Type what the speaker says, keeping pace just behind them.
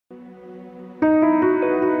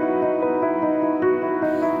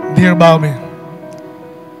Dear Barbie,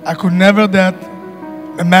 I could never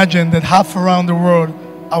imagine that half around the world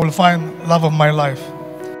I will find love of my life.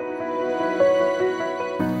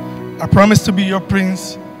 I promise to be your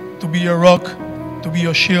prince, to be your rock, to be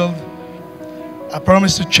your shield. I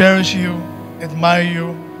promise to cherish you, admire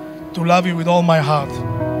you, to love you with all my heart.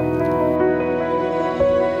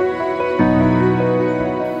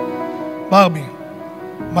 Barbie,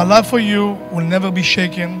 my love for you will never be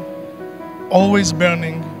shaken, always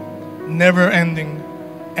burning, never ending,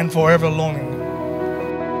 and forever longing.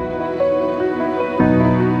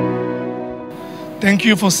 Thank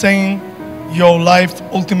you for saying your life's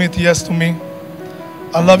ultimate yes to me.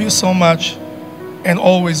 I love you so much and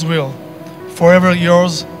always will. Forever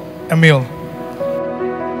yours, Emil.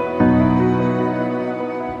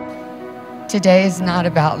 Today is not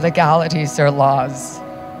about legalities or laws.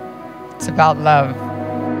 It's about love.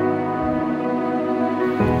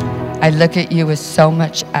 I look at you with so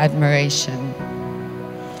much admiration.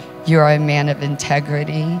 You are a man of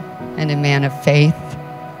integrity and a man of faith.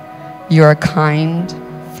 You are kind,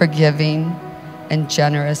 forgiving, and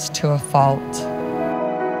generous to a fault.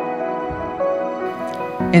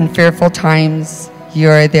 In fearful times, you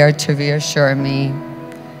are there to reassure me.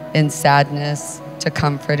 In sadness, to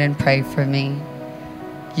comfort and pray for me.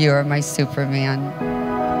 You are my Superman.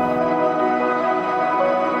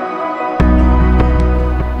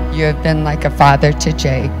 You have been like a father to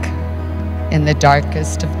Jake in the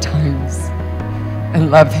darkest of times,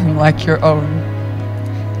 and love him like your own.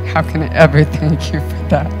 How can I ever thank you for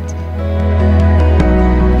that?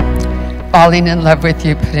 Falling in love with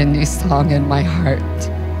you put a new song in my heart.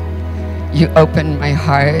 You opened my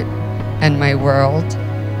heart and my world,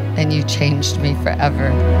 and you changed me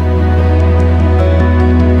forever.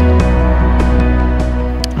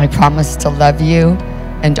 I promise to love you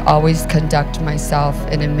and always conduct myself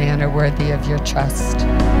in a manner worthy of your trust.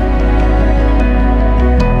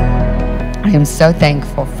 I am so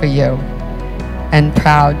thankful for you and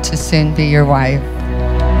proud to soon be your wife.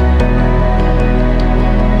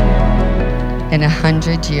 In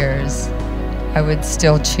 100 years, I would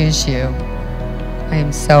still choose you. I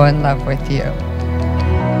am so in love with you.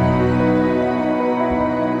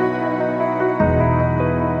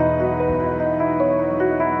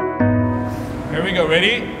 Here we go,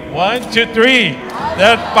 ready? 1, 2, 3.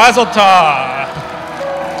 That's Basil Tov.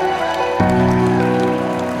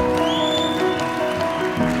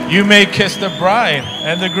 You may kiss the bride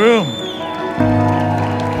and the groom.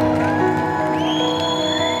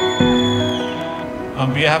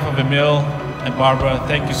 On behalf of Emil and Barbara,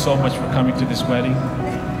 thank you so much for coming to this wedding.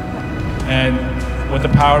 And with the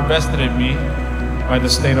power vested in me by the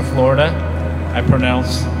state of Florida, I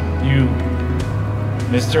pronounce you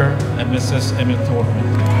Mr. and Mrs. Emil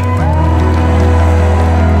Torfman.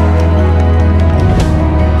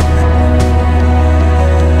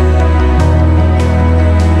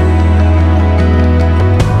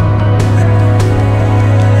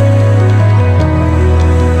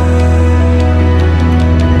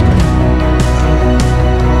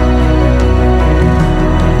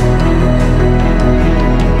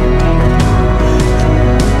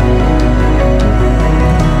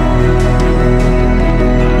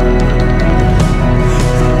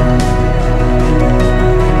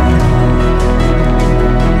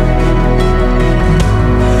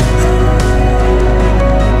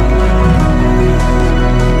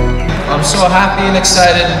 I'm so happy and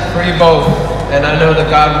excited for you both, and I know that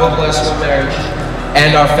God will bless your marriage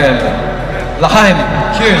and our family. L'chaim,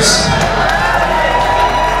 cheers.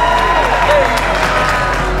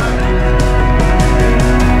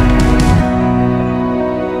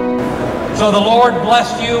 So the Lord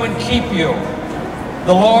bless you and keep you.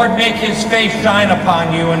 The Lord make his face shine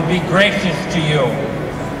upon you and be gracious to you.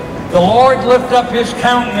 The Lord lift up his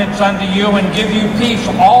countenance unto you and give you peace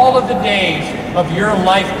all of the days of your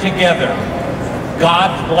life together.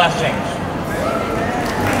 God's blessings.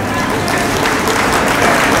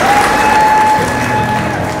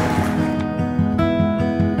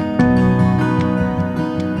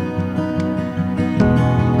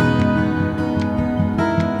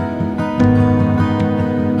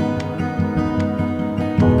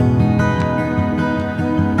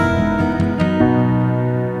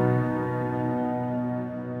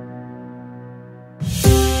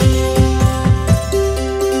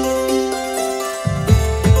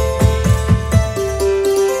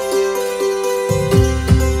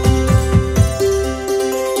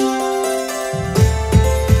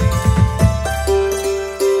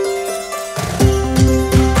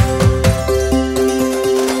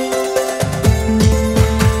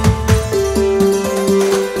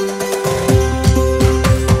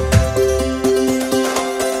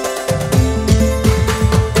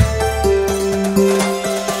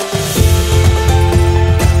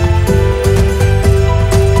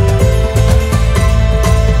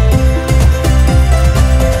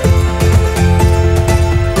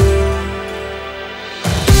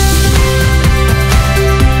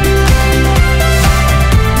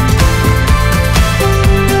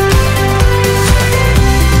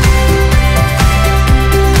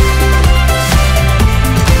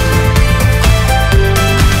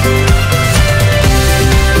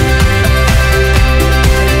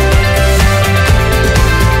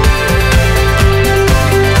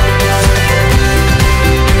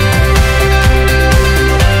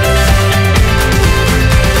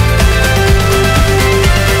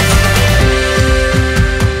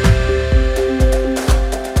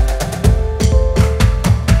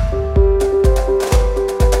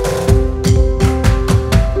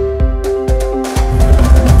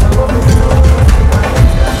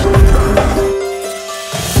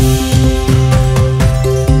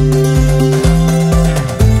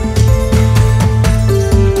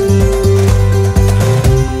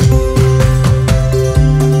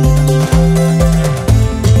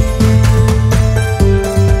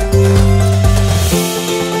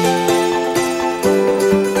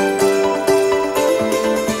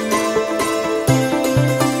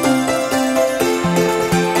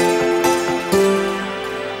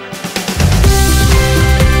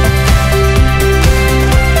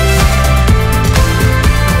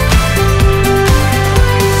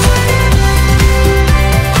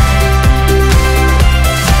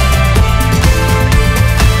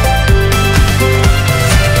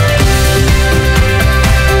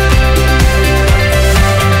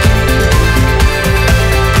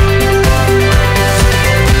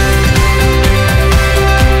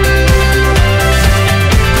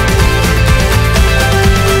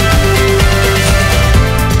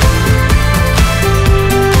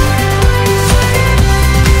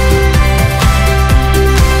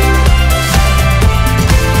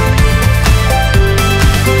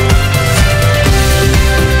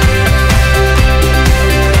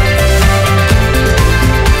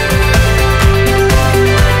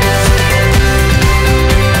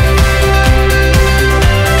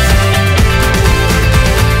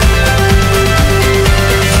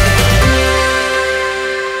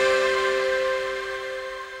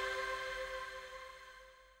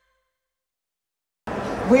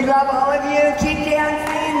 all of you. Keep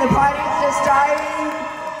dancing. The party's just starting.